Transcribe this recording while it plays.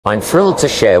I'm thrilled to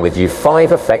share with you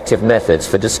 5 effective methods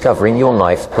for discovering your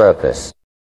life's purpose.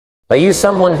 Are you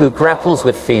someone who grapples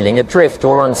with feeling adrift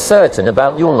or uncertain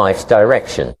about your life's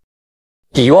direction?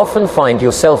 Do you often find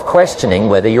yourself questioning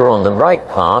whether you're on the right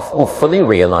path or fully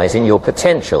realizing your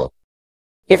potential?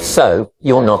 If so,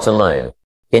 you're not alone.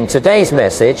 In today's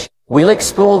message, we'll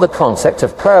explore the concept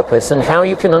of purpose and how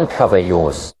you can uncover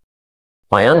yours.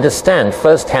 I understand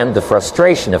firsthand the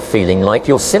frustration of feeling like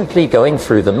you're simply going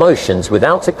through the motions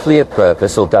without a clear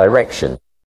purpose or direction.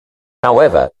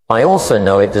 However, I also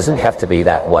know it doesn't have to be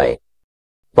that way.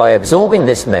 By absorbing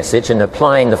this message and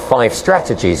applying the 5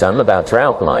 strategies I'm about to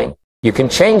outline, you can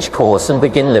change course and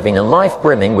begin living a life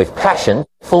brimming with passion,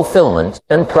 fulfillment,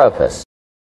 and purpose.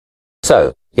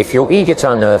 So, if you're eager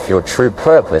to unearth your true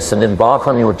purpose and embark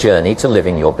on your journey to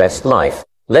living your best life,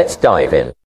 let's dive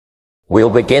in. We'll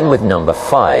begin with number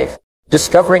 5,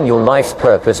 discovering your life's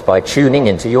purpose by tuning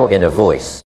into your inner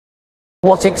voice.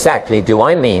 What exactly do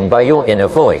I mean by your inner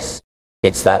voice?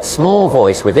 It's that small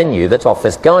voice within you that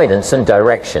offers guidance and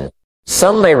direction.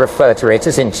 Some may refer to it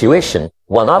as intuition,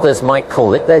 while others might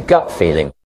call it their gut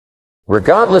feeling.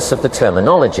 Regardless of the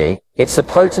terminology, it's a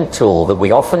potent tool that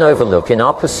we often overlook in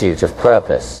our pursuit of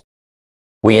purpose.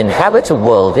 We inhabit a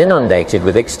world inundated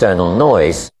with external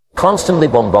noise, constantly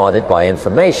bombarded by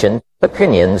information,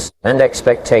 opinions, and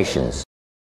expectations.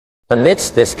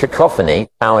 Amidst this cacophony,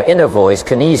 our inner voice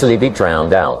can easily be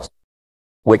drowned out.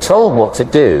 We're told what to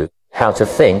do, how to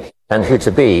think, and who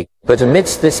to be, but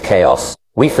amidst this chaos,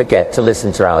 we forget to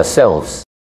listen to ourselves.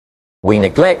 We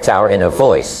neglect our inner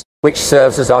voice, which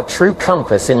serves as our true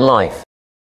compass in life.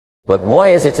 But why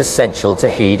is it essential to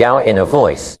heed our inner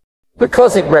voice?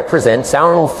 Because it represents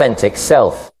our authentic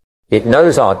self. It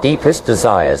knows our deepest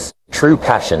desires, true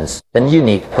passions, and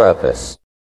unique purpose.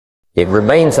 It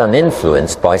remains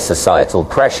uninfluenced by societal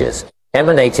pressures,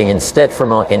 emanating instead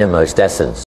from our innermost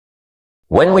essence.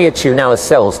 When we attune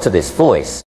ourselves to this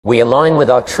voice, we align with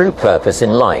our true purpose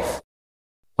in life.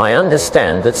 I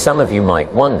understand that some of you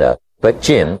might wonder, but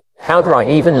Jim, how do I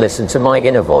even listen to my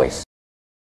inner voice?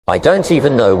 I don't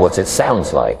even know what it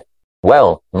sounds like.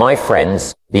 Well, my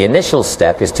friends, the initial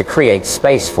step is to create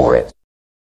space for it.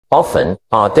 Often,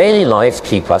 our daily lives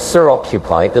keep us so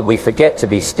occupied that we forget to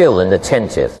be still and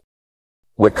attentive.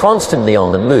 We're constantly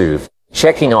on the move,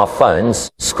 checking our phones,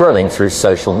 scrolling through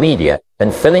social media,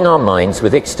 and filling our minds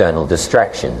with external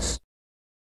distractions.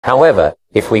 However,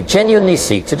 if we genuinely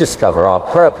seek to discover our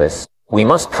purpose, we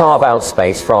must carve out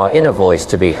space for our inner voice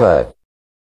to be heard.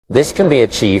 This can be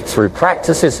achieved through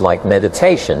practices like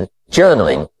meditation,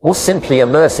 journaling, or simply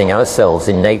immersing ourselves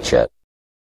in nature.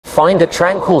 Find a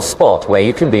tranquil spot where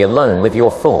you can be alone with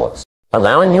your thoughts,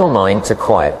 allowing your mind to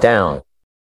quiet down.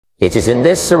 It is in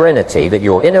this serenity that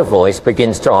your inner voice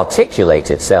begins to articulate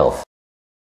itself.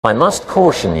 I must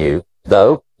caution you,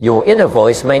 though, your inner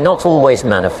voice may not always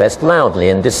manifest loudly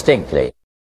and distinctly.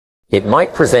 It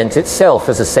might present itself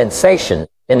as a sensation,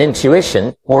 an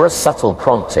intuition, or a subtle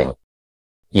prompting.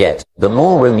 Yet, the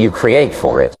more room you create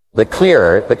for it, the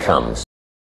clearer it becomes.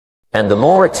 And the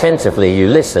more attentively you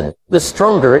listen, the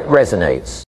stronger it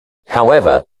resonates.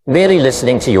 However, merely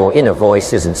listening to your inner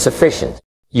voice isn't sufficient.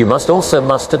 You must also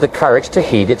muster the courage to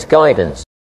heed its guidance.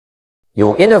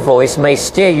 Your inner voice may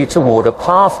steer you toward a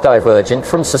path divergent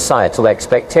from societal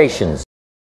expectations.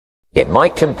 It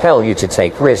might compel you to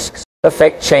take risks,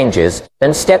 affect changes,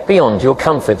 and step beyond your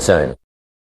comfort zone.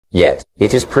 Yet,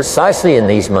 it is precisely in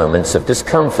these moments of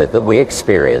discomfort that we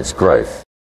experience growth.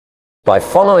 By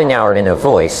following our inner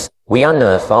voice, we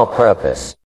unearth our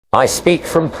purpose. I speak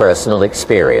from personal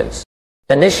experience.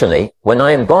 Initially, when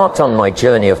I embarked on my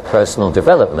journey of personal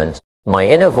development, my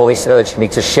inner voice urged me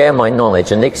to share my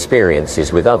knowledge and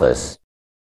experiences with others.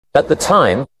 At the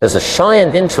time, as a shy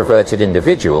and introverted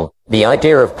individual, the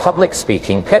idea of public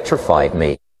speaking petrified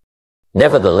me.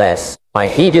 Nevertheless, I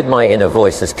heeded my inner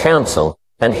voice's counsel,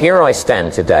 and here I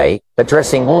stand today,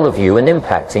 addressing all of you and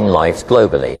impacting lives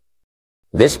globally.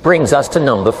 This brings us to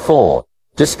number 4,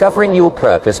 discovering your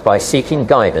purpose by seeking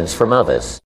guidance from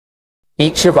others.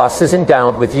 Each of us is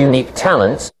endowed with unique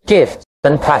talents, gifts,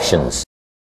 and passions.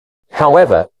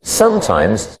 However,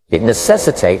 sometimes, it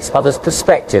necessitates others'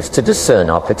 perspectives to discern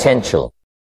our potential.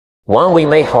 While we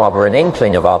may harbor an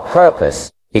inkling of our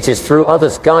purpose, it is through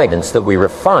others' guidance that we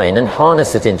refine and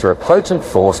harness it into a potent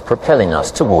force propelling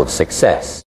us towards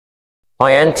success.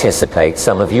 I anticipate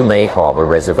some of you may harbor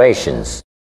reservations.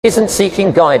 Isn't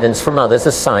seeking guidance from others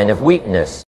a sign of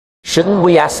weakness? Shouldn't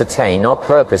we ascertain our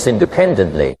purpose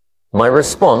independently? My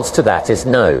response to that is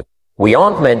no. We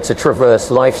aren't meant to traverse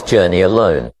life's journey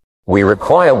alone. We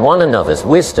require one another's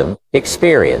wisdom,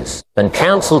 experience, and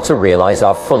counsel to realize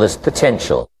our fullest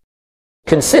potential.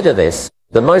 Consider this: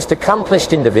 The most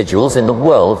accomplished individuals in the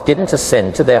world didn't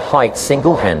ascend to their heights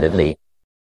single-handedly.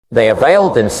 They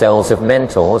availed themselves of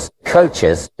mentors,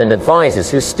 coaches, and advisors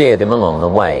who steered them along the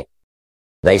way.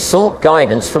 They sought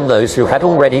guidance from those who had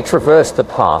already traversed the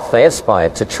path they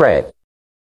aspired to tread.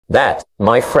 That,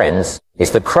 my friends,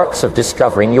 is the crux of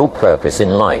discovering your purpose in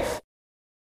life.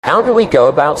 How do we go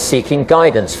about seeking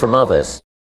guidance from others?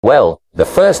 Well, the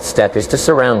first step is to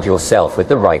surround yourself with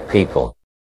the right people.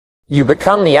 You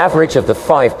become the average of the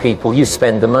 5 people you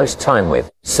spend the most time with,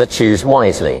 so choose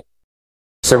wisely.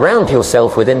 Surround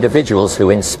yourself with individuals who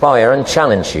inspire and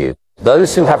challenge you,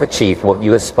 those who have achieved what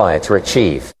you aspire to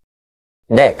achieve.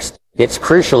 Next, it's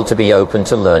crucial to be open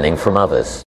to learning from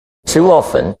others. Too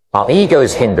often, our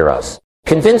egos hinder us,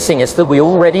 convincing us that we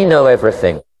already know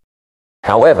everything.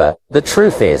 However, the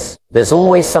truth is, there's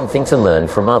always something to learn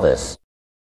from others.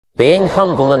 Being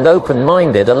humble and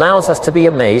open-minded allows us to be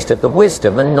amazed at the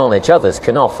wisdom and knowledge others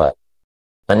can offer.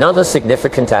 Another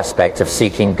significant aspect of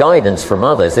seeking guidance from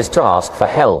others is to ask for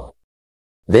help.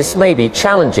 This may be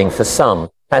challenging for some,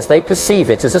 as they perceive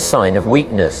it as a sign of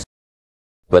weakness.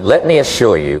 But let me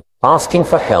assure you, asking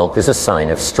for help is a sign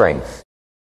of strength.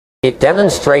 It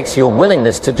demonstrates your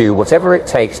willingness to do whatever it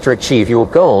takes to achieve your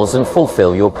goals and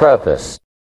fulfill your purpose.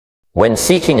 When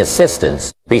seeking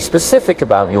assistance, be specific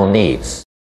about your needs.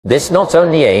 This not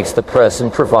only aids the person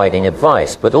providing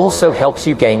advice but also helps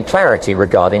you gain clarity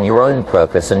regarding your own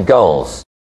purpose and goals.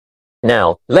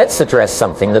 Now, let's address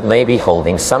something that may be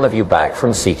holding some of you back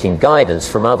from seeking guidance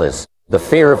from others: the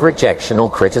fear of rejection or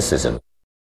criticism.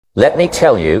 Let me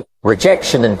tell you,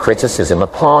 rejection and criticism are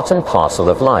part and parcel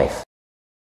of life.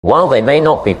 While they may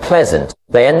not be pleasant,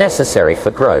 they are necessary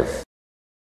for growth.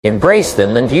 Embrace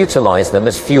them and utilize them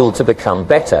as fuel to become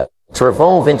better, to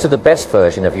evolve into the best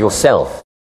version of yourself.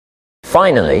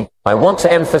 Finally, I want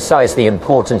to emphasize the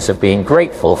importance of being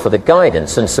grateful for the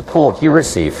guidance and support you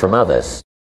receive from others.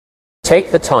 Take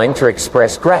the time to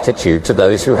express gratitude to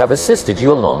those who have assisted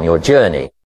you along your journey.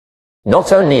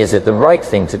 Not only is it the right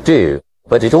thing to do,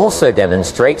 but it also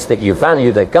demonstrates that you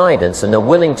value their guidance and are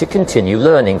willing to continue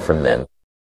learning from them.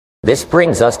 This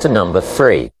brings us to number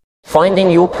 3.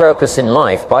 Finding your purpose in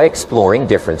life by exploring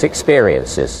different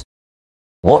experiences.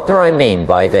 What do I mean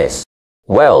by this?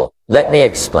 Well, let me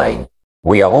explain.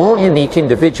 We are all unique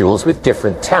individuals with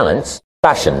different talents,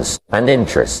 passions, and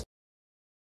interests.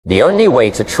 The only way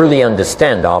to truly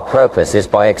understand our purpose is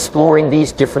by exploring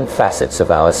these different facets of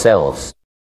ourselves.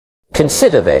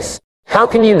 Consider this. How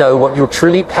can you know what you're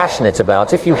truly passionate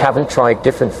about if you haven't tried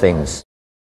different things?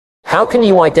 How can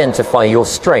you identify your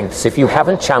strengths if you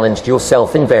haven't challenged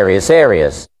yourself in various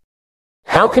areas?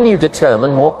 How can you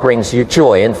determine what brings you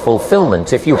joy and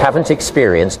fulfillment if you haven't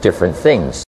experienced different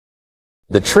things?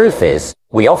 The truth is,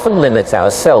 we often limit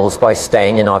ourselves by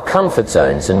staying in our comfort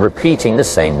zones and repeating the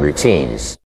same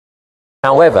routines.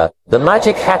 However, the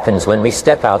magic happens when we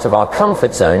step out of our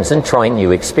comfort zones and try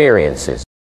new experiences.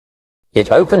 It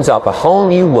opens up a whole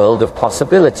new world of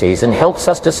possibilities and helps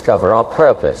us discover our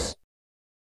purpose.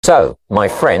 So, my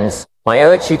friends, I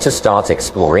urge you to start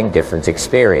exploring different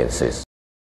experiences.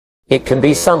 It can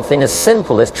be something as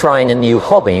simple as trying a new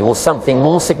hobby or something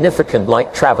more significant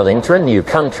like traveling to a new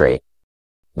country.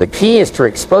 The key is to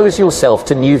expose yourself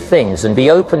to new things and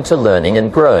be open to learning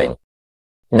and growing.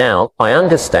 Now, I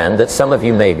understand that some of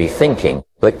you may be thinking,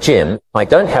 but Jim, I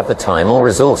don't have the time or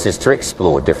resources to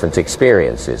explore different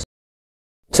experiences.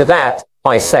 To that,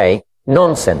 I say,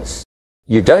 nonsense.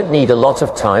 You don't need a lot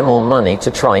of time or money to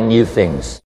try new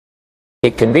things.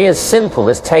 It can be as simple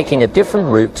as taking a different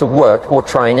route to work or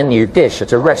trying a new dish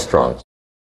at a restaurant.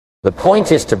 The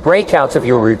point is to break out of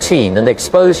your routine and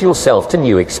expose yourself to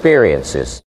new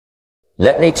experiences.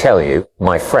 Let me tell you,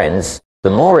 my friends,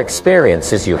 the more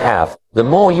experiences you have, the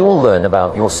more you will learn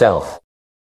about yourself.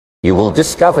 You will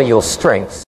discover your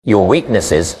strengths, your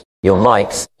weaknesses, your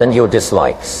likes, and your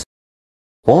dislikes.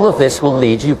 All of this will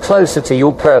lead you closer to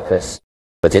your purpose.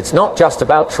 But it's not just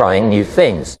about trying new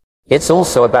things, it's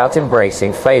also about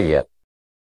embracing failure.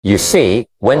 You see,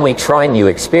 when we try new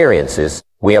experiences,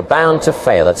 we are bound to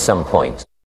fail at some point.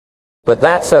 But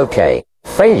that's okay.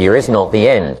 Failure is not the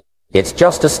end. It's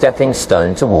just a stepping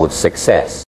stone towards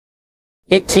success.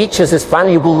 It teaches us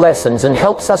valuable lessons and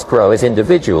helps us grow as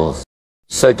individuals.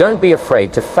 So don't be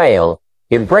afraid to fail.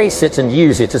 Embrace it and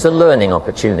use it as a learning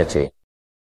opportunity.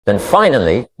 And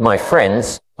finally, my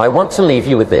friends, I want to leave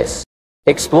you with this.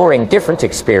 Exploring different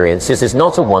experiences is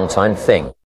not a one-time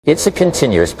thing. It's a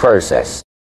continuous process.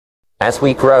 As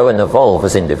we grow and evolve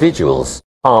as individuals,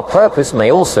 our purpose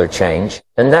may also change,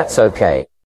 and that's okay.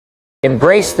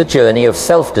 Embrace the journey of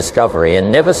self-discovery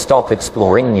and never stop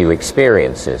exploring new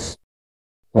experiences.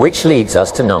 Which leads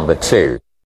us to number 2.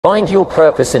 Find your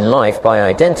purpose in life by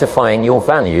identifying your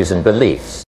values and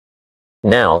beliefs.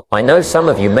 Now, I know some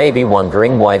of you may be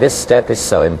wondering why this step is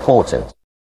so important.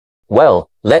 Well,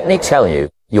 let me tell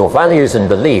you, your values and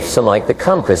beliefs are like the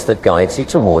compass that guides you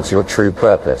towards your true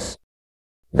purpose.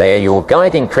 They are your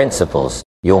guiding principles,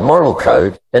 your moral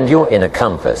code, and your inner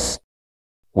compass.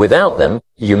 Without them,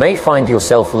 you may find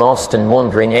yourself lost and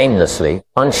wandering aimlessly,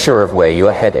 unsure of where you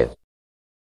are headed.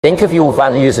 Think of your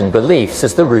values and beliefs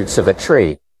as the roots of a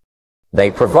tree. They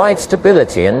provide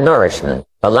stability and nourishment,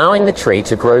 allowing the tree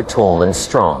to grow tall and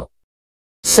strong.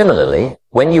 Similarly,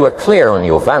 when you are clear on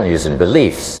your values and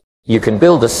beliefs, you can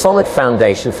build a solid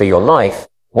foundation for your life,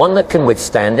 one that can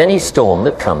withstand any storm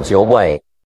that comes your way.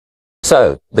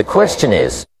 So, the question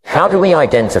is, how do we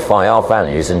identify our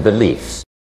values and beliefs?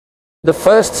 The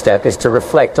first step is to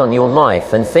reflect on your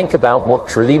life and think about what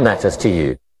truly matters to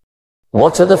you.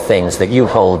 What are the things that you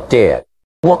hold dear?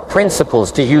 What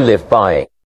principles do you live by?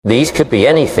 These could be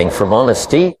anything from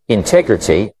honesty,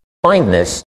 integrity,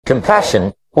 kindness,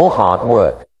 compassion, or hard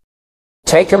work.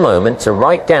 Take a moment to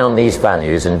write down these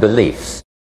values and beliefs.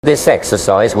 This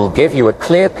exercise will give you a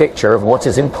clear picture of what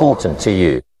is important to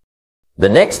you. The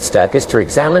next step is to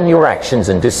examine your actions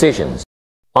and decisions.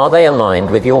 Are they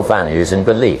aligned with your values and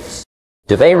beliefs?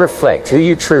 Do they reflect who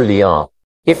you truly are?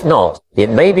 If not, it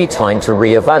may be time to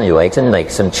reevaluate and make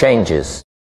some changes.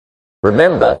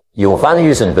 Remember, your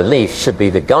values and beliefs should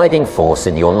be the guiding force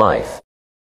in your life.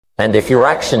 And if your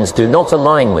actions do not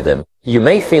align with them, you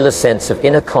may feel a sense of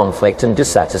inner conflict and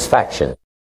dissatisfaction.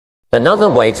 Another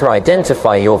way to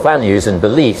identify your values and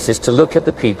beliefs is to look at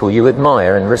the people you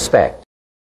admire and respect.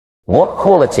 What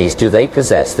qualities do they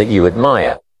possess that you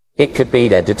admire? It could be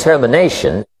their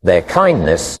determination, their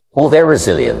kindness, or their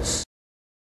resilience.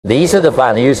 These are the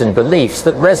values and beliefs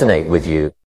that resonate with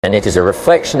you, and it is a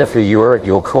reflection of who you are at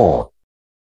your core.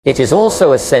 It is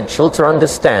also essential to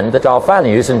understand that our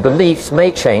values and beliefs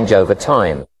may change over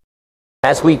time.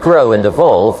 As we grow and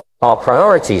evolve, our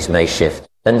priorities may shift,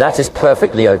 and that is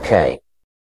perfectly okay.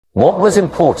 What was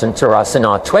important to us in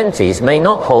our 20s may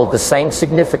not hold the same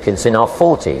significance in our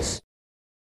 40s.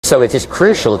 So it is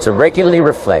crucial to regularly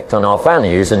reflect on our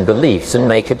values and beliefs and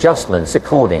make adjustments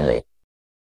accordingly.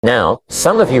 Now,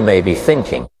 some of you may be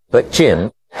thinking, but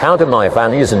Jim, how do my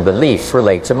values and beliefs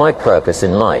relate to my purpose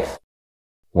in life?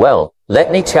 Well,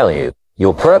 let me tell you,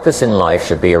 your purpose in life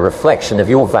should be a reflection of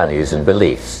your values and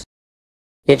beliefs.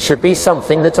 It should be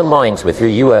something that aligns with who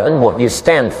you are and what you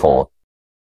stand for.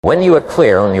 When you are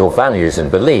clear on your values and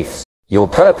beliefs, your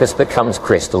purpose becomes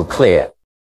crystal clear.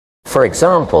 For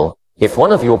example, if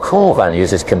one of your core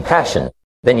values is compassion,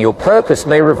 then your purpose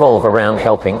may revolve around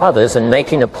helping others and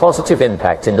making a positive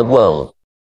impact in the world.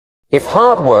 If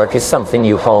hard work is something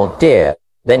you hold dear,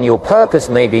 then your purpose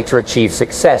may be to achieve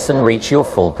success and reach your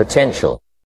full potential.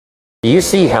 You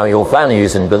see how your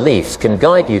values and beliefs can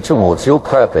guide you towards your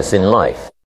purpose in life.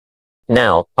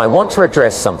 Now, I want to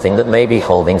address something that may be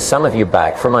holding some of you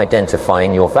back from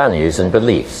identifying your values and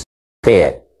beliefs.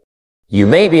 Fear. You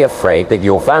may be afraid that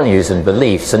your values and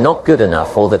beliefs are not good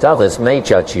enough or that others may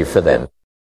judge you for them.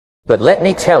 But let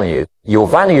me tell you, your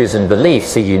values and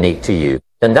beliefs are unique to you,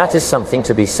 and that is something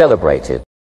to be celebrated.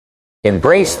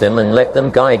 Embrace them and let them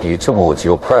guide you towards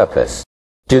your purpose.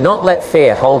 Do not let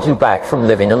fear hold you back from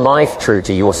living a life true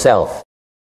to yourself.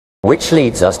 Which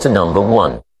leads us to number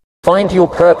 1. Find your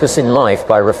purpose in life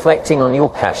by reflecting on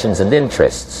your passions and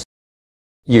interests.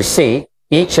 You see,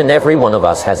 each and every one of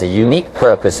us has a unique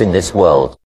purpose in this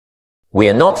world. We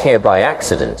are not here by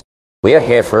accident. We are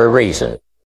here for a reason.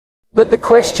 But the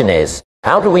question is,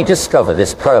 how do we discover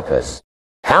this purpose?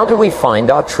 How do we find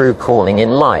our true calling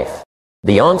in life?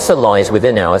 The answer lies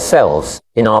within ourselves,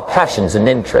 in our passions and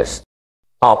interests.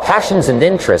 Our passions and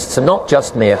interests are not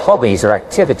just mere hobbies or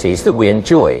activities that we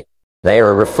enjoy. They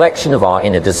are a reflection of our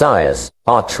inner desires,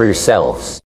 our true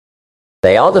selves.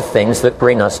 They are the things that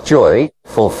bring us joy,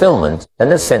 fulfillment,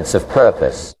 and a sense of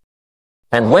purpose.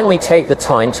 And when we take the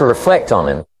time to reflect on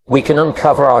them, we can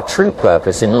uncover our true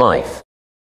purpose in life.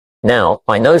 Now,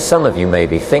 I know some of you may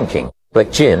be thinking,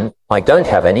 but Jim, I don't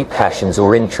have any passions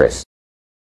or interests.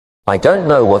 I don't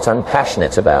know what I'm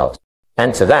passionate about.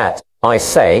 And to that, I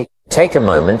say, take a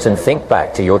moment and think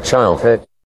back to your childhood.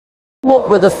 What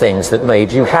were the things that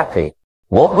made you happy?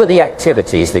 What were the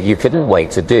activities that you couldn't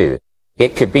wait to do?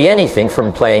 It could be anything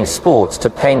from playing sports to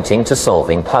painting to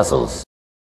solving puzzles.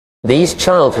 These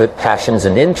childhood passions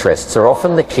and interests are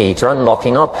often the key to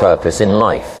unlocking our purpose in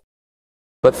life.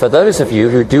 But for those of you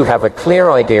who do have a clear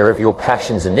idea of your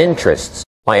passions and interests,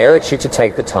 I urge you to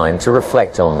take the time to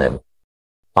reflect on them.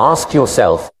 Ask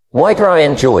yourself, why do I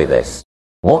enjoy this?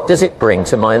 What does it bring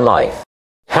to my life?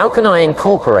 How can I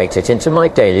incorporate it into my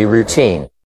daily routine?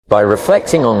 By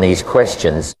reflecting on these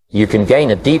questions, you can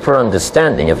gain a deeper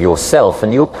understanding of yourself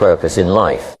and your purpose in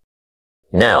life.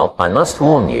 Now, I must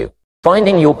warn you,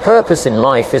 finding your purpose in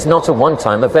life is not a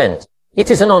one-time event.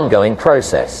 It is an ongoing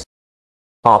process.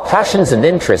 Our passions and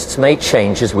interests may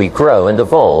change as we grow and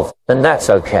evolve, and that's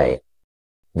okay.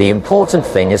 The important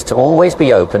thing is to always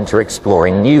be open to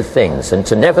exploring new things and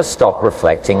to never stop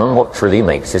reflecting on what truly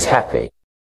makes us happy.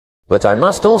 But I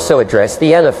must also address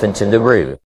the elephant in the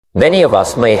room. Many of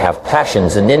us may have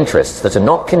passions and interests that are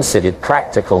not considered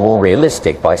practical or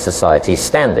realistic by society's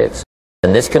standards,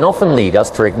 and this can often lead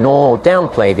us to ignore or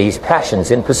downplay these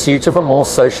passions in pursuit of a more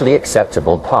socially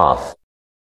acceptable path.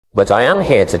 But I am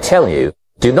here to tell you,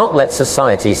 do not let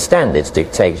society's standards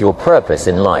dictate your purpose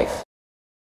in life.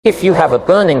 If you have a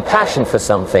burning passion for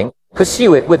something,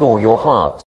 pursue it with all your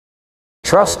heart.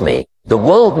 Trust me, the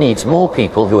world needs more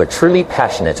people who are truly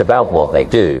passionate about what they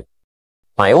do.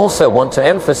 I also want to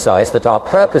emphasize that our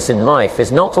purpose in life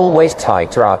is not always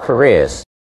tied to our careers.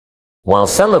 While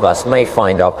some of us may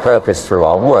find our purpose through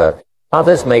our work,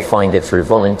 others may find it through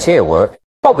volunteer work,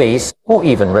 hobbies, or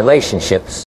even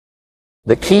relationships.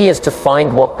 The key is to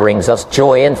find what brings us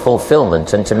joy and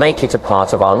fulfillment and to make it a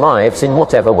part of our lives in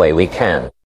whatever way we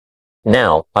can.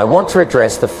 Now, I want to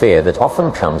address the fear that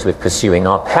often comes with pursuing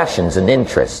our passions and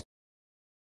interests.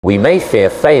 We may fear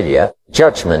failure,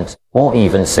 judgment, or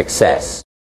even success.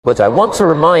 But I want to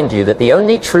remind you that the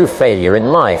only true failure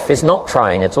in life is not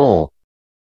trying at all.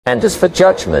 And as for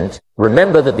judgment,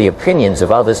 remember that the opinions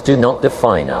of others do not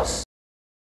define us.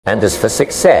 And as for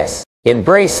success,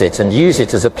 embrace it and use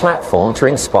it as a platform to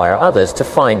inspire others to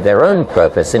find their own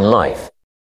purpose in life.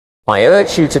 I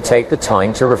urge you to take the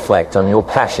time to reflect on your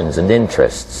passions and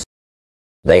interests.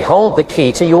 They hold the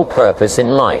key to your purpose in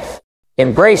life.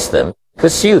 Embrace them,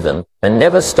 pursue them, and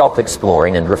never stop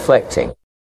exploring and reflecting.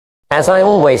 As I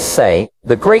always say,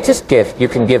 the greatest gift you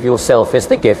can give yourself is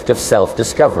the gift of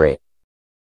self-discovery.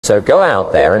 So go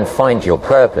out there and find your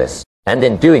purpose, and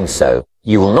in doing so,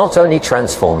 you will not only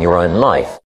transform your own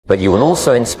life, but you will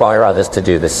also inspire others to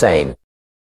do the same.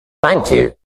 Thank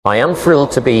you. I am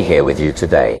thrilled to be here with you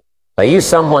today. Are you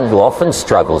someone who often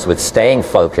struggles with staying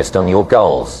focused on your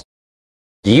goals?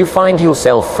 Do you find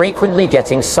yourself frequently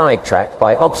getting sidetracked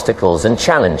by obstacles and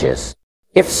challenges?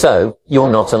 If so,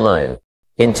 you're not alone.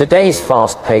 In today's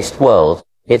fast-paced world,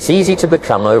 it's easy to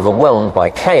become overwhelmed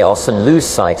by chaos and lose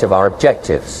sight of our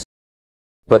objectives.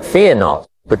 But fear not,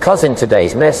 because in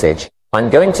today's message,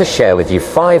 I'm going to share with you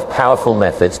 5 powerful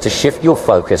methods to shift your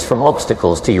focus from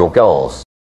obstacles to your goals.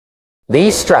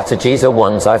 These strategies are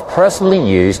ones I've personally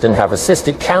used and have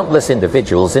assisted countless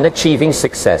individuals in achieving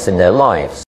success in their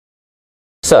lives.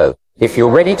 So, if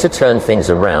you're ready to turn things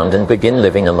around and begin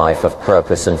living a life of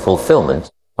purpose and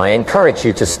fulfillment, I encourage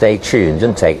you to stay tuned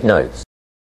and take notes.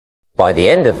 By the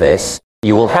end of this,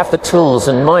 you will have the tools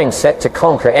and mindset to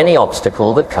conquer any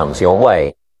obstacle that comes your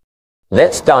way.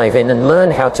 Let's dive in and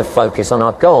learn how to focus on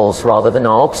our goals rather than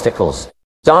our obstacles.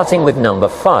 Starting with number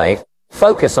 5,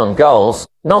 focus on goals,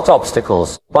 not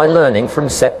obstacles, by learning from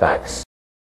setbacks.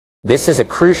 This is a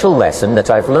crucial lesson that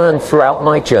I've learned throughout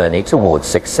my journey towards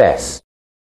success.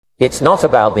 It's not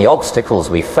about the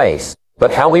obstacles we face,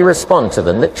 but how we respond to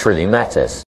them that truly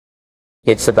matters.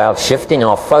 It's about shifting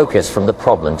our focus from the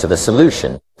problem to the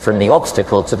solution, from the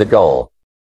obstacle to the goal.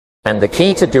 And the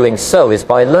key to doing so is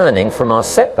by learning from our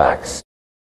setbacks.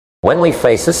 When we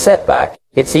face a setback,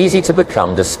 it's easy to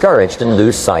become discouraged and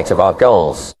lose sight of our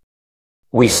goals.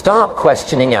 We start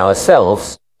questioning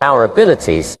ourselves, our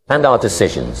abilities, and our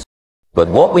decisions. But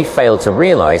what we fail to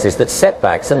realize is that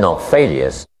setbacks are not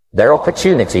failures. They're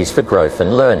opportunities for growth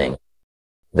and learning.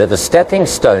 They're the stepping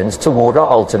stones toward our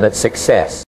ultimate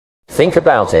success. Think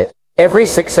about it. Every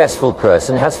successful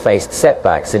person has faced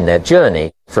setbacks in their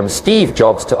journey, from Steve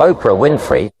Jobs to Oprah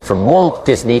Winfrey, from Walt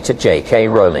Disney to J.K.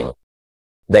 Rowling.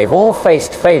 They've all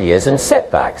faced failures and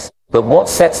setbacks, but what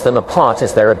sets them apart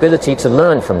is their ability to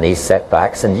learn from these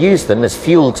setbacks and use them as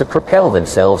fuel to propel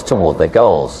themselves toward their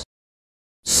goals.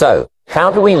 So,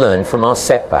 how do we learn from our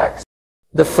setbacks?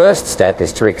 The first step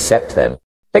is to accept them.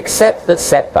 Accept that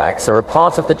setbacks are a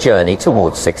part of the journey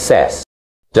towards success.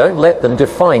 Don't let them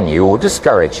define you or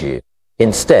discourage you.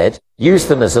 Instead, use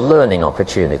them as a learning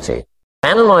opportunity.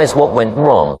 Analyze what went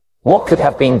wrong, what could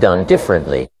have been done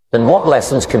differently, and what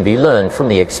lessons can be learned from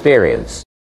the experience.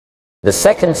 The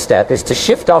second step is to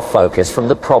shift our focus from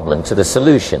the problem to the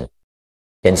solution.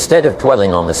 Instead of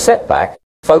dwelling on the setback,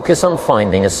 focus on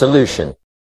finding a solution.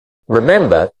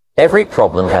 Remember, every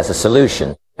problem has a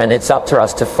solution, and it's up to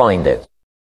us to find it.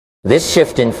 This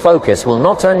shift in focus will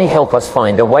not only help us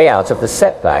find a way out of the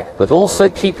setback, but also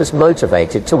keep us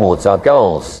motivated towards our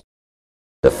goals.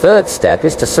 The third step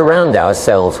is to surround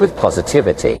ourselves with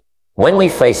positivity. When we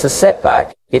face a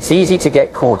setback, it's easy to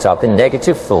get caught up in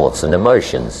negative thoughts and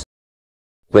emotions.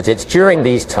 But it's during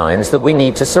these times that we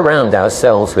need to surround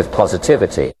ourselves with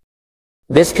positivity.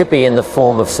 This could be in the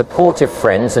form of supportive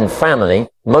friends and family,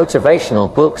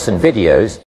 motivational books and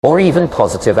videos, or even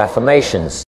positive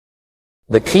affirmations.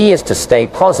 The key is to stay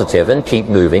positive and keep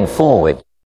moving forward.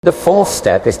 The fourth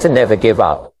step is to never give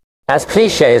up. As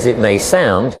cliché as it may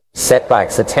sound,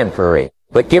 setbacks are temporary,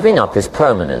 but giving up is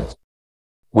permanent.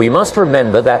 We must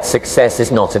remember that success is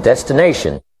not a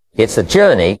destination. It's a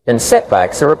journey, and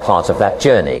setbacks are a part of that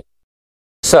journey.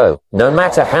 So, no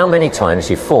matter how many times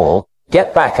you fall,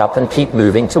 get back up and keep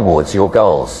moving towards your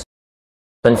goals.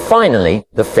 And finally,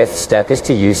 the fifth step is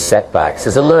to use setbacks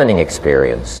as a learning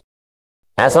experience.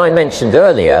 As I mentioned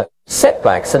earlier,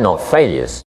 setbacks are not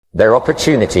failures. They're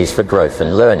opportunities for growth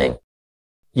and learning.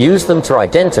 Use them to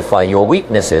identify your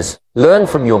weaknesses, learn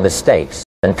from your mistakes,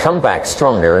 and come back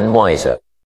stronger and wiser.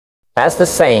 As the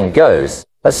saying goes,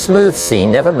 a smooth sea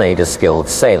never made a skilled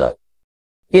sailor.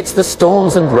 It's the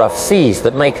storms and rough seas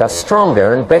that make us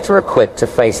stronger and better equipped to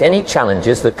face any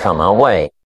challenges that come our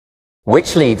way.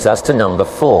 Which leads us to number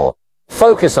 4.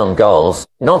 Focus on goals,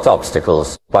 not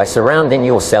obstacles, by surrounding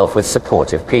yourself with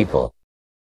supportive people.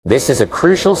 This is a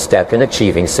crucial step in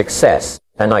achieving success,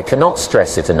 and I cannot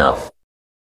stress it enough.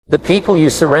 The people you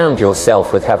surround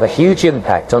yourself with have a huge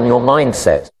impact on your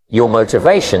mindset, your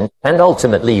motivation, and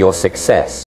ultimately your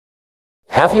success.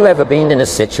 Have you ever been in a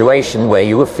situation where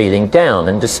you were feeling down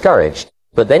and discouraged,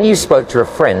 but then you spoke to a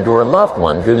friend or a loved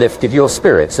one who lifted your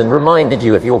spirits and reminded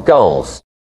you of your goals?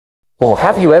 Or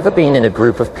have you ever been in a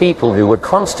group of people who were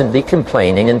constantly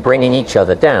complaining and bringing each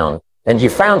other down, and you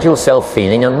found yourself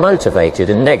feeling unmotivated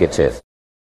and negative?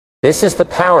 This is the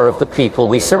power of the people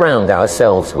we surround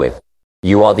ourselves with.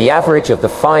 You are the average of the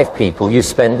 5 people you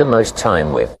spend the most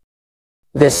time with.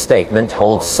 This statement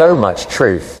holds so much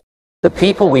truth. The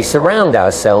people we surround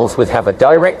ourselves with have a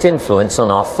direct influence on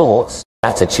our thoughts,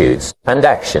 attitudes, and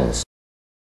actions.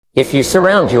 If you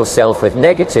surround yourself with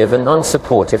negative and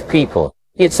unsupportive people,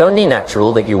 it's only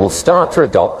natural that you will start to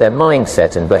adopt their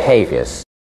mindset and behaviors.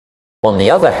 On the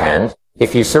other hand,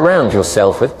 if you surround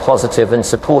yourself with positive and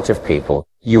supportive people,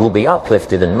 you will be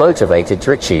uplifted and motivated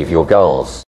to achieve your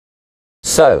goals.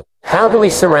 So, how do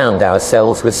we surround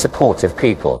ourselves with supportive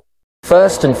people?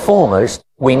 First and foremost,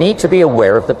 we need to be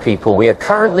aware of the people we are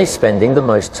currently spending the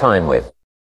most time with.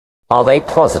 Are they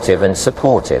positive and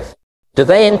supportive? Do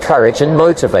they encourage and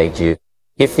motivate you?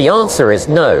 If the answer is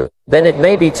no, then it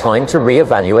may be time to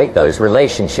reevaluate those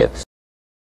relationships.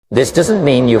 This doesn't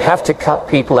mean you have to cut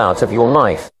people out of your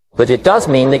life, but it does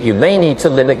mean that you may need to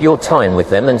limit your time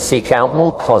with them and seek out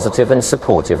more positive and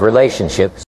supportive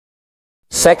relationships.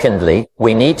 Secondly,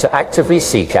 we need to actively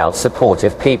seek out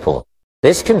supportive people.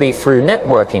 This can be through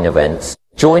networking events,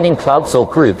 joining clubs or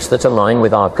groups that align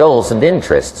with our goals and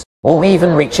interests, or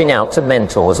even reaching out to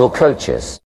mentors or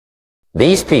coaches.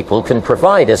 These people can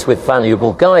provide us with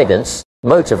valuable guidance,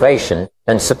 motivation,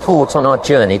 and support on our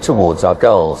journey towards our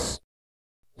goals.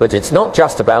 But it's not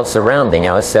just about surrounding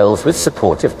ourselves with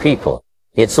supportive people.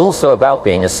 It's also about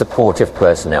being a supportive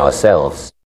person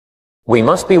ourselves. We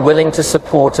must be willing to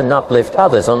support and uplift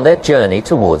others on their journey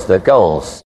towards their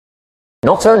goals.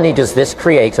 Not only does this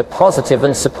create a positive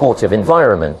and supportive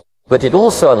environment, but it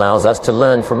also allows us to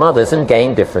learn from others and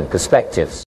gain different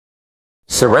perspectives.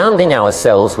 Surrounding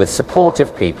ourselves with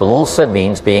supportive people also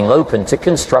means being open to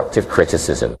constructive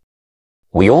criticism.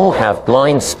 We all have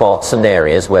blind spots and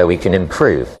areas where we can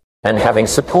improve, and having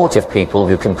supportive people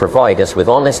who can provide us with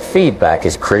honest feedback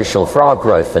is crucial for our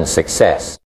growth and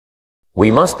success. We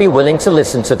must be willing to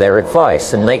listen to their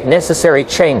advice and make necessary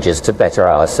changes to better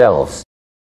ourselves.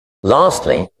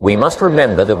 Lastly, we must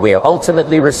remember that we are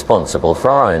ultimately responsible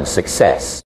for our own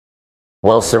success.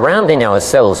 While surrounding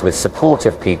ourselves with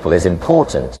supportive people is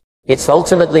important, it's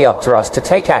ultimately up to us to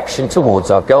take action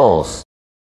towards our goals.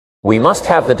 We must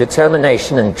have the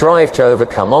determination and drive to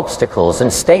overcome obstacles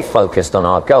and stay focused on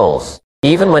our goals,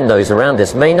 even when those around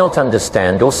us may not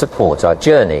understand or support our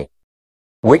journey.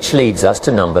 Which leads us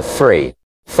to number 3.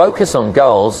 Focus on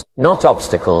goals, not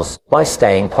obstacles, by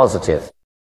staying positive.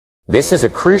 This is a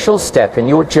crucial step in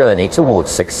your journey towards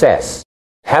success.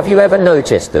 Have you ever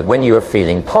noticed that when you are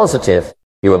feeling positive,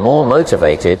 you are more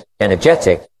motivated,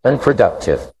 energetic, and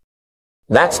productive?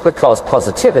 That's because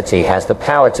positivity has the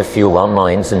power to fuel our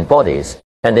minds and bodies,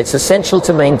 and it's essential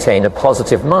to maintain a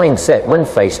positive mindset when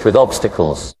faced with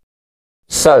obstacles.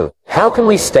 So, how can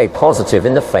we stay positive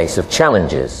in the face of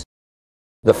challenges?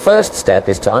 The first step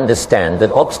is to understand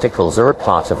that obstacles are a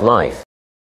part of life.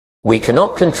 We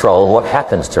cannot control what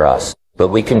happens to us, but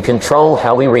we can control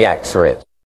how we react to it.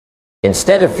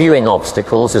 Instead of viewing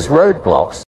obstacles as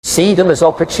roadblocks, see them as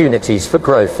opportunities for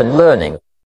growth and learning.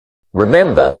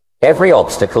 Remember, every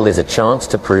obstacle is a chance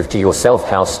to prove to yourself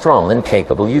how strong and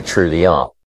capable you truly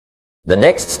are. The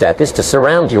next step is to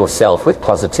surround yourself with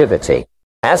positivity.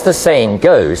 As the saying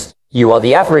goes, you are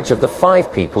the average of the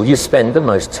 5 people you spend the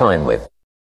most time with.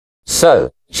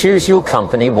 So, choose your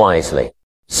company wisely.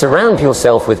 Surround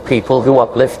yourself with people who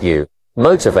uplift you,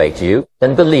 motivate you,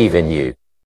 and believe in you.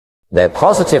 Their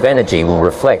positive energy will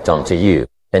reflect onto you,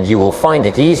 and you will find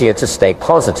it easier to stay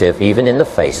positive even in the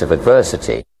face of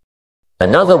adversity.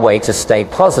 Another way to stay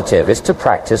positive is to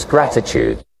practice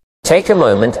gratitude. Take a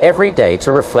moment every day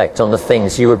to reflect on the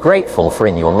things you are grateful for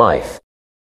in your life.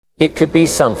 It could be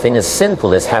something as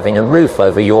simple as having a roof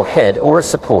over your head or a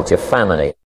supportive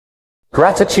family.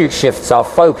 Gratitude shifts our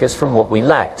focus from what we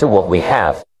lack to what we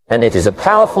have, and it is a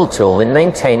powerful tool in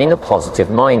maintaining a positive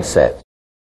mindset.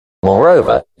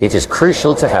 Moreover, it is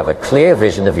crucial to have a clear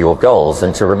vision of your goals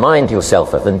and to remind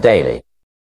yourself of them daily.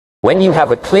 When you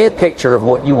have a clear picture of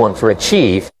what you want to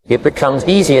achieve, it becomes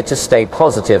easier to stay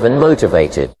positive and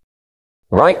motivated.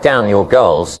 Write down your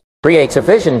goals, create a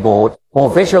vision board,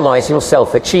 or visualize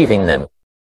yourself achieving them.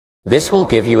 This will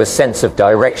give you a sense of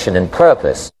direction and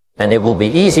purpose, and it will be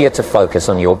easier to focus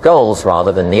on your goals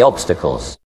rather than the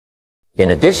obstacles.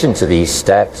 In addition to these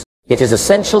steps, it is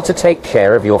essential to take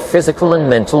care of your physical and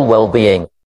mental well-being.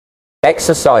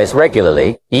 Exercise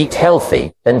regularly, eat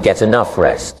healthy, and get enough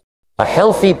rest. A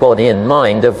healthy body and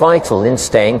mind are vital in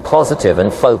staying positive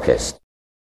and focused.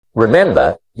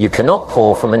 Remember, you cannot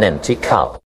pour from an empty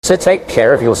cup, so take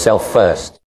care of yourself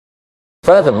first.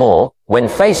 Furthermore, when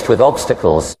faced with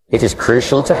obstacles, it is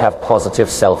crucial to have positive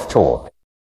self-talk.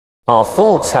 Our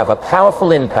thoughts have a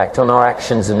powerful impact on our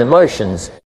actions and emotions,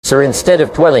 so instead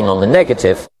of dwelling on the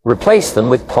negative, replace them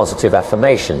with positive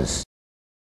affirmations.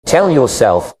 Tell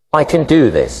yourself, I can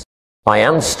do this. I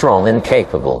am strong and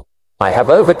capable. I have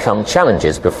overcome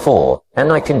challenges before,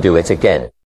 and I can do it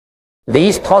again.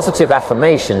 These positive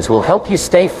affirmations will help you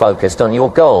stay focused on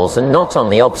your goals and not on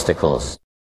the obstacles.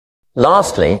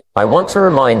 Lastly, I want to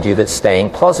remind you that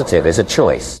staying positive is a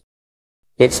choice.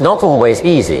 It's not always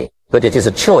easy, but it is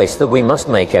a choice that we must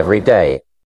make every day.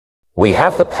 We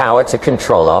have the power to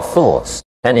control our thoughts,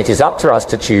 and it is up to us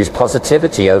to choose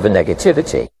positivity over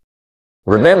negativity.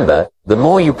 Remember, the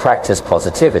more you practice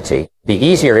positivity, the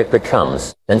easier it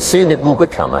becomes, and soon it will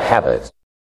become a habit.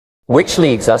 Which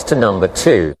leads us to number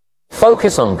 2.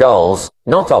 Focus on goals,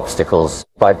 not obstacles,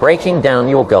 by breaking down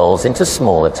your goals into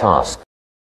smaller tasks.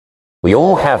 We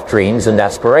all have dreams and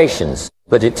aspirations,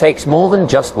 but it takes more than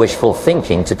just wishful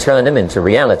thinking to turn them into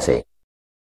reality.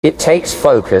 It takes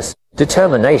focus,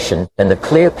 determination, and a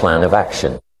clear plan of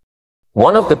action.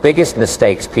 One of the biggest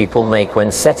mistakes people make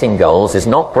when setting goals is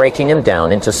not breaking them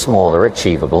down into smaller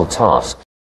achievable tasks.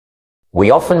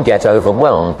 We often get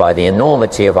overwhelmed by the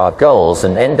enormity of our goals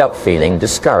and end up feeling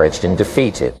discouraged and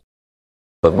defeated.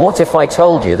 But what if I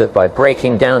told you that by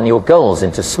breaking down your goals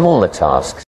into smaller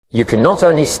tasks, you can not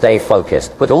only stay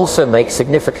focused but also make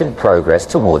significant progress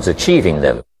towards achieving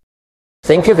them?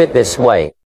 Think of it this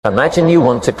way. Imagine you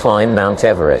want to climb Mount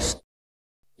Everest.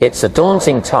 It's a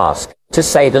daunting task, to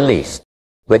say the least.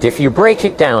 But if you break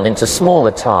it down into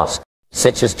smaller tasks,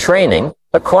 such as training,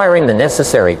 acquiring the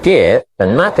necessary gear,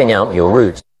 and mapping out your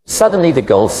route, suddenly the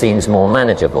goal seems more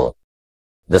manageable.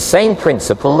 The same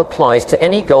principle applies to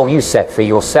any goal you set for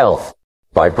yourself.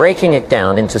 By breaking it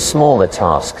down into smaller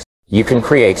tasks, you can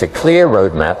create a clear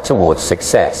roadmap towards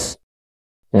success.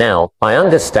 Now, I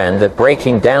understand that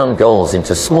breaking down goals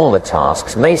into smaller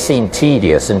tasks may seem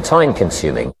tedious and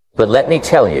time-consuming, but let me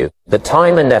tell you, the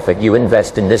time and effort you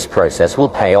invest in this process will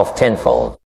pay off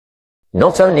tenfold.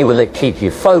 Not only will it keep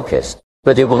you focused,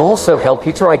 but it will also help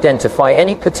you to identify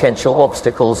any potential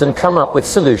obstacles and come up with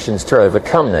solutions to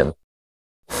overcome them.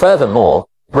 Furthermore,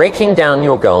 breaking down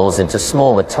your goals into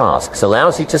smaller tasks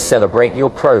allows you to celebrate your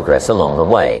progress along the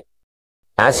way.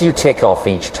 As you tick off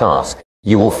each task,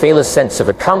 you will feel a sense of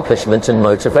accomplishment and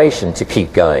motivation to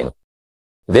keep going.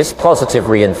 This positive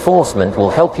reinforcement will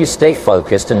help you stay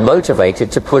focused and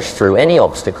motivated to push through any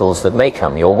obstacles that may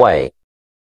come your way.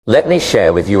 Let me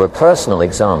share with you a personal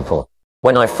example.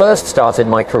 When I first started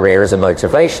my career as a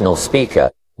motivational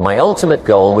speaker, my ultimate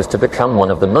goal was to become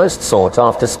one of the most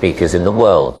sought-after speakers in the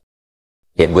world.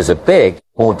 It was a big,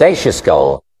 audacious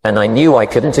goal, and I knew I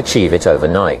couldn't achieve it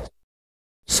overnight.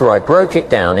 So I broke it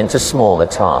down into smaller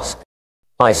tasks.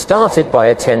 I started by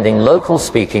attending local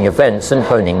speaking events and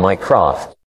honing my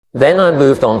craft. Then I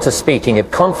moved on to speaking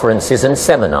at conferences and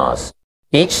seminars.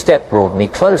 Each step brought me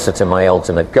closer to my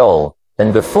ultimate goal,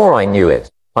 and before I knew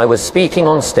it, I was speaking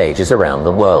on stages around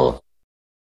the world.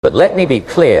 But let me be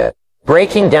clear,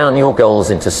 Breaking down your goals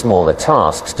into smaller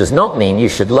tasks does not mean you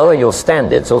should lower your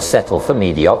standards or settle for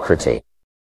mediocrity.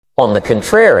 On the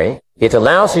contrary, it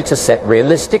allows you to set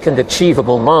realistic and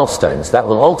achievable milestones that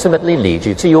will ultimately lead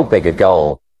you to your bigger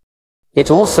goal.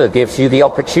 It also gives you the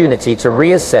opportunity to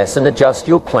reassess and adjust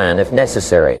your plan if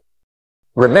necessary.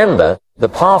 Remember, the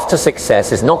path to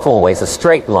success is not always a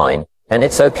straight line, and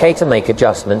it's okay to make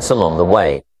adjustments along the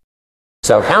way.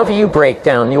 So how do you break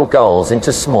down your goals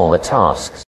into smaller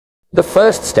tasks? The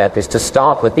first step is to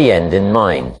start with the end in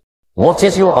mind. What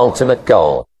is your ultimate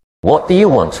goal? What do you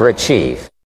want to achieve?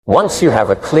 Once you have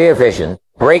a clear vision,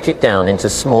 break it down into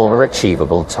smaller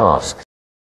achievable tasks.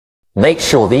 Make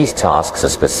sure these tasks are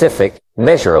specific,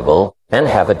 measurable, and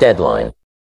have a deadline.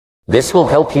 This will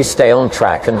help you stay on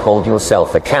track and hold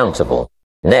yourself accountable.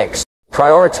 Next,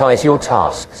 prioritize your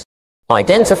tasks.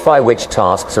 Identify which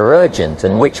tasks are urgent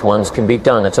and which ones can be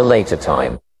done at a later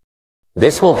time.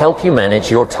 This will help you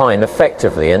manage your time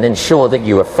effectively and ensure that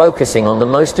you are focusing on the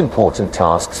most important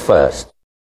tasks first.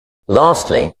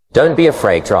 Lastly, don't be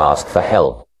afraid to ask for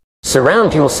help.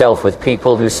 Surround yourself with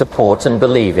people who support and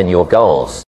believe in your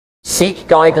goals. Seek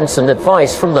guidance and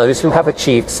advice from those who have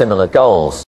achieved similar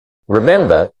goals.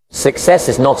 Remember, success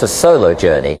is not a solo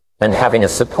journey, and having a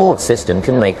support system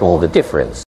can make all the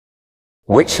difference.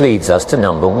 Which leads us to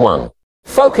number 1.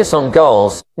 Focus on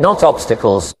goals, not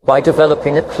obstacles, by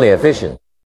developing a clear vision.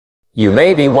 You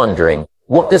may be wondering,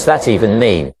 what does that even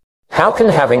mean? How can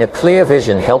having a clear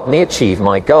vision help me achieve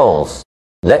my goals?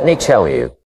 Let me tell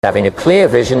you, having a clear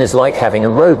vision is like having a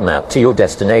roadmap to your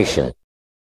destination.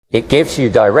 It gives you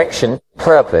direction,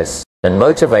 purpose, and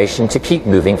motivation to keep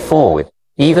moving forward,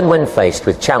 even when faced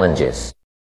with challenges.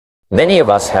 Many of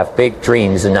us have big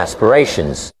dreams and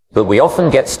aspirations, but we often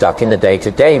get stuck in the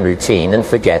day-to-day routine and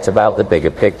forget about the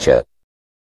bigger picture.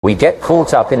 We get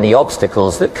caught up in the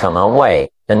obstacles that come our way,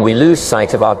 and we lose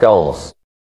sight of our goals.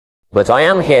 But I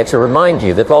am here to remind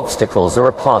you that obstacles are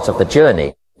a part of the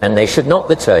journey, and they should not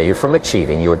deter you from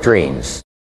achieving your dreams.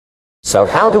 So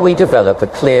how do we develop a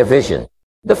clear vision?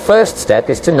 The first step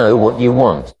is to know what you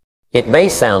want. It may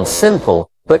sound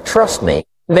simple, but trust me,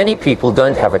 many people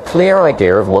don't have a clear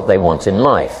idea of what they want in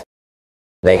life.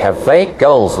 They have vague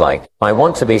goals like, I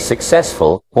want to be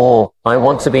successful, or, I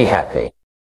want to be happy.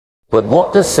 But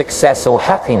what does success or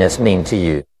happiness mean to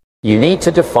you? You need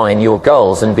to define your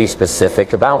goals and be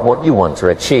specific about what you want to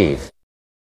achieve.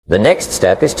 The next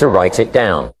step is to write it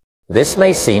down. This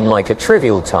may seem like a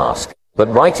trivial task,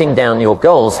 but writing down your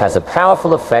goals has a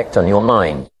powerful effect on your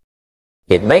mind.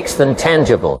 It makes them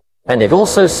tangible, and it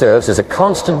also serves as a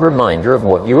constant reminder of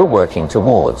what you are working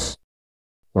towards.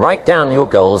 Write down your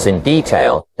goals in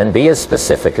detail, and be as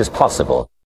specific as possible.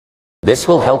 This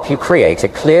will help you create a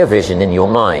clear vision in your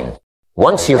mind.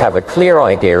 Once you have a clear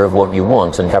idea of what you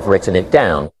want and have written it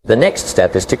down, the next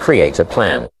step is to create a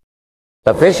plan.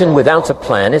 A vision without a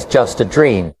plan is just a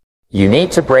dream. You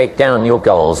need to break down your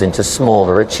goals into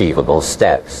smaller achievable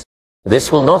steps.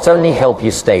 This will not only help you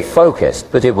stay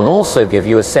focused, but it will also give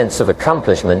you a sense of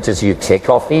accomplishment as you tick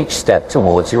off each step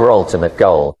towards your ultimate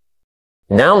goal.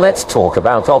 Now let's talk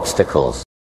about obstacles.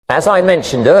 As I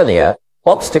mentioned earlier,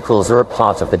 obstacles are a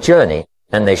part of the journey,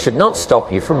 and they should not stop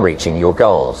you from reaching your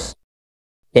goals.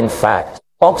 In fact,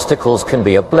 obstacles can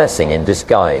be a blessing in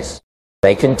disguise.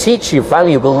 They can teach you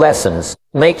valuable lessons,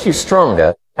 make you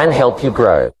stronger, and help you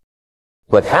grow.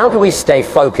 But how do we stay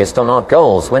focused on our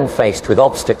goals when faced with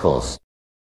obstacles?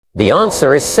 The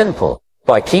answer is simple,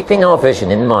 by keeping our vision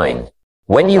in mind.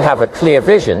 When you have a clear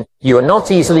vision, you are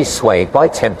not easily swayed by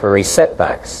temporary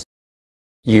setbacks.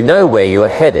 You know where you are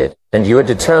headed, and you are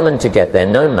determined to get there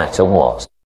no matter what.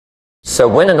 So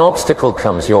when an obstacle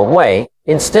comes your way,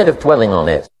 instead of dwelling on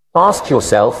it, ask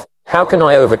yourself, how can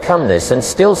I overcome this and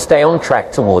still stay on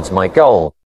track towards my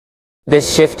goal?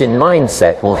 This shift in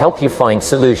mindset will help you find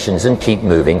solutions and keep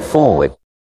moving forward.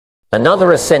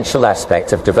 Another essential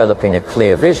aspect of developing a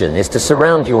clear vision is to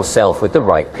surround yourself with the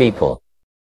right people.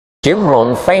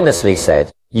 Rohn famously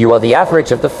said, "You are the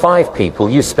average of the 5 people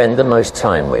you spend the most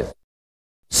time with."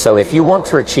 So if you want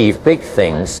to achieve big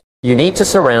things, you need to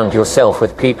surround yourself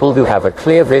with people who have a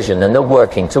clear vision and are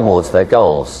working towards their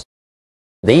goals.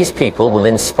 These people will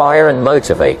inspire and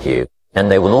motivate you, and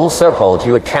they will also hold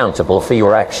you accountable for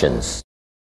your actions.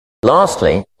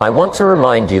 Lastly, I want to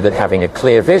remind you that having a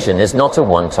clear vision is not a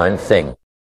one-time thing.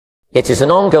 It is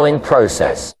an ongoing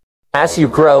process. As you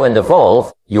grow and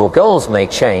evolve, your goals may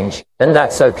change, and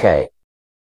that's okay.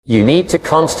 You need to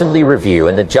constantly review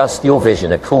and adjust your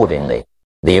vision accordingly.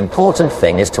 The important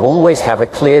thing is to always have a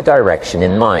clear direction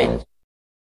in mind.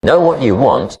 Know what you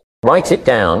want, write it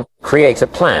down, create a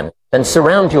plan, and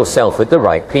surround yourself with the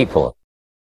right people.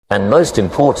 And most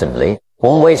importantly,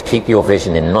 Always keep your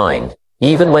vision in mind,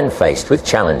 even when faced with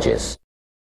challenges.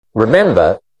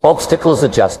 Remember, obstacles are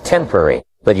just temporary,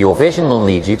 but your vision will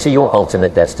lead you to your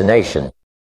ultimate destination.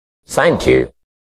 Thank you.